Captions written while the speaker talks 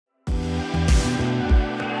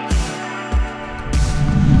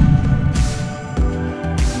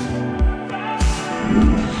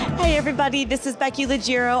everybody, this is Becky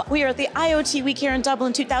Legiro. We are at the IoT Week here in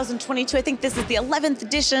Dublin 2022. I think this is the 11th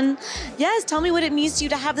edition. Yes, tell me what it means to you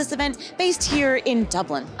to have this event based here in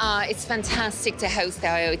Dublin. It's fantastic to host the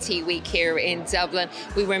IoT Week here in Dublin.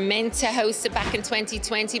 We were meant to host it back in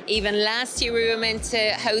 2020. Even last year we were meant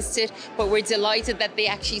to host it, but we're delighted that they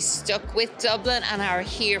actually stuck with Dublin and are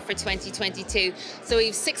here for 2022. So we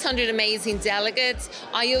have 600 amazing delegates.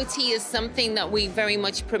 IoT is something that we very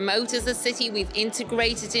much promote as a city. We've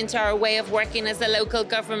integrated into our way of working as a local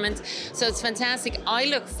government. So it's fantastic. I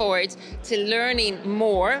look forward to learning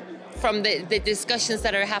more from the discussions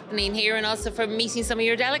that are happening here and also from meeting some of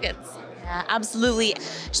your delegates. Yeah, absolutely.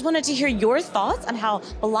 Just wanted to hear your thoughts on how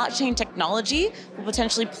blockchain technology will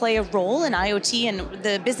potentially play a role in IoT and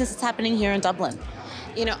the business that's happening here in Dublin.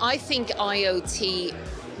 You know, I think IoT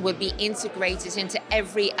will be integrated into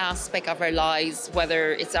every aspect of our lives,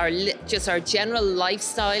 whether it's just our general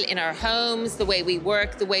lifestyle in our homes, the way we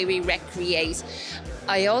work, the way we recreate.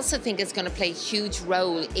 I also think it's going to play a huge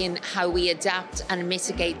role in how we adapt and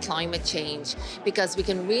mitigate climate change, because we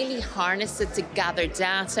can really harness it to gather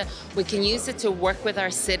data. We can use it to work with our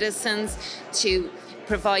citizens to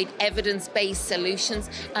provide evidence-based solutions.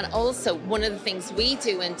 And also, one of the things we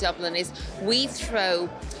do in Dublin is we throw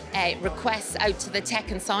requests out to the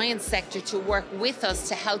tech and science sector to work with us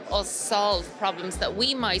to help us solve problems that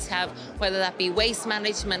we might have, whether that be waste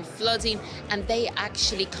management, flooding, and they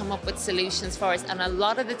actually come up with solutions for us. And a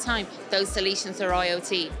lot of the time, those solutions are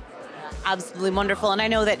IoT. Absolutely wonderful. And I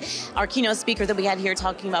know that our keynote speaker that we had here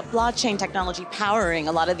talking about blockchain technology powering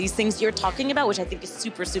a lot of these things you're talking about, which I think is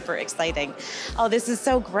super, super exciting. Oh, this is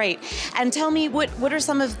so great. And tell me, what are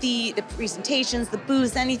some of the presentations, the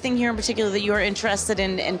booths, anything here in particular that you're interested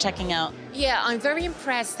in checking out? Yeah, I'm very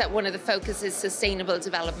impressed that one of the focuses Sustainable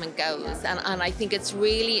Development Goals. And I think it's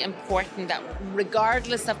really important that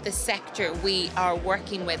regardless of the sector we are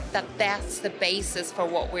working with, that's the basis for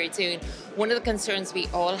what we're doing. One of the concerns we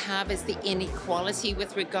all have is the inequality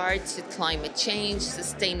with regard to climate change,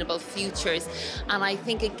 sustainable futures. And I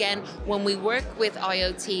think, again, when we work with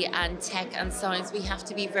IoT and tech and science, we have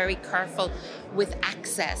to be very careful with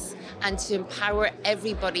access and to empower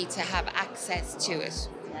everybody to have access to it.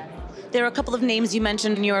 There are a couple of names you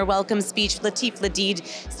mentioned in your welcome speech. Latif Ladid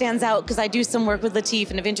stands out because I do some work with Latif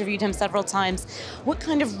and have interviewed him several times. What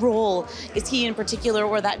kind of role is he in particular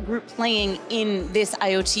or that group playing in this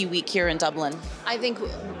IoT Week here in Dublin? I think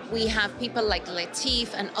we have people like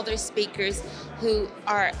Latif and other speakers who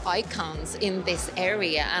are icons in this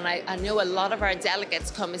area. And I know a lot of our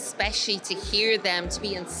delegates come especially to hear them, to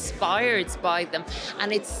be inspired by them.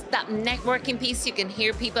 And it's that networking piece. You can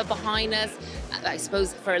hear people behind us. I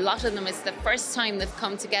suppose for a lot of them, it's the first time they've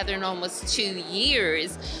come together in almost 2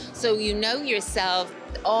 years. So you know yourself,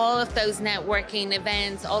 all of those networking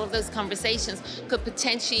events, all of those conversations could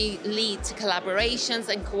potentially lead to collaborations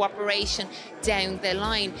and cooperation down the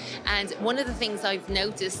line. And one of the things I've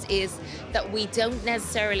noticed is that we don't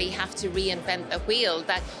necessarily have to reinvent the wheel,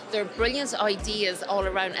 that there are brilliant ideas all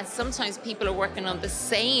around, and sometimes people are working on the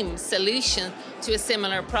same solution to a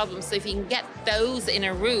similar problem. So if you can get those in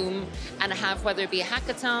a room and have, whether it be a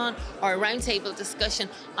hackathon or a roundtable discussion,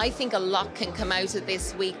 I think a lot can come out of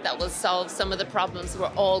this week that will solve some of the problems we're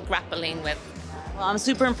all grappling with. Well, I'm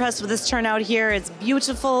super impressed with this turnout here. It's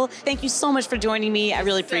beautiful. Thank you so much for joining me. I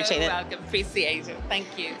really appreciate it. You're welcome. Appreciate it.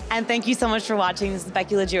 Thank you. And thank you so much for watching. This is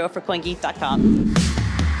Becky Legiro for CoinGeek.com.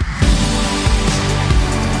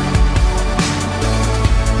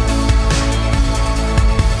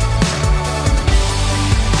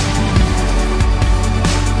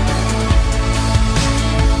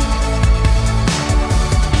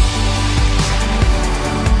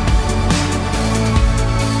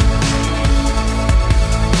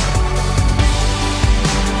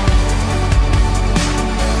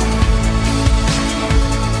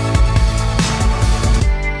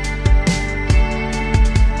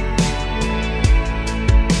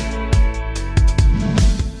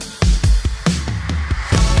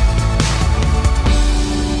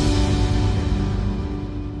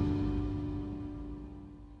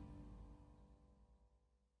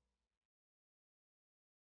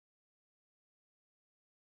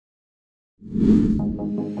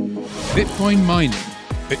 Bitcoin mining,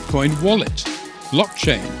 Bitcoin wallet,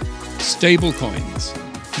 blockchain, stablecoins,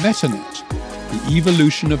 MetaNet, the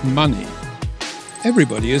evolution of money.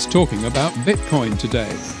 Everybody is talking about Bitcoin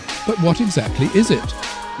today, but what exactly is it?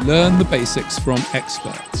 Learn the basics from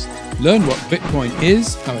experts. Learn what Bitcoin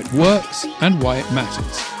is, how it works, and why it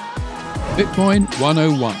matters. Bitcoin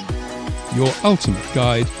 101, your ultimate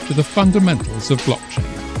guide to the fundamentals of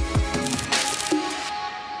blockchain.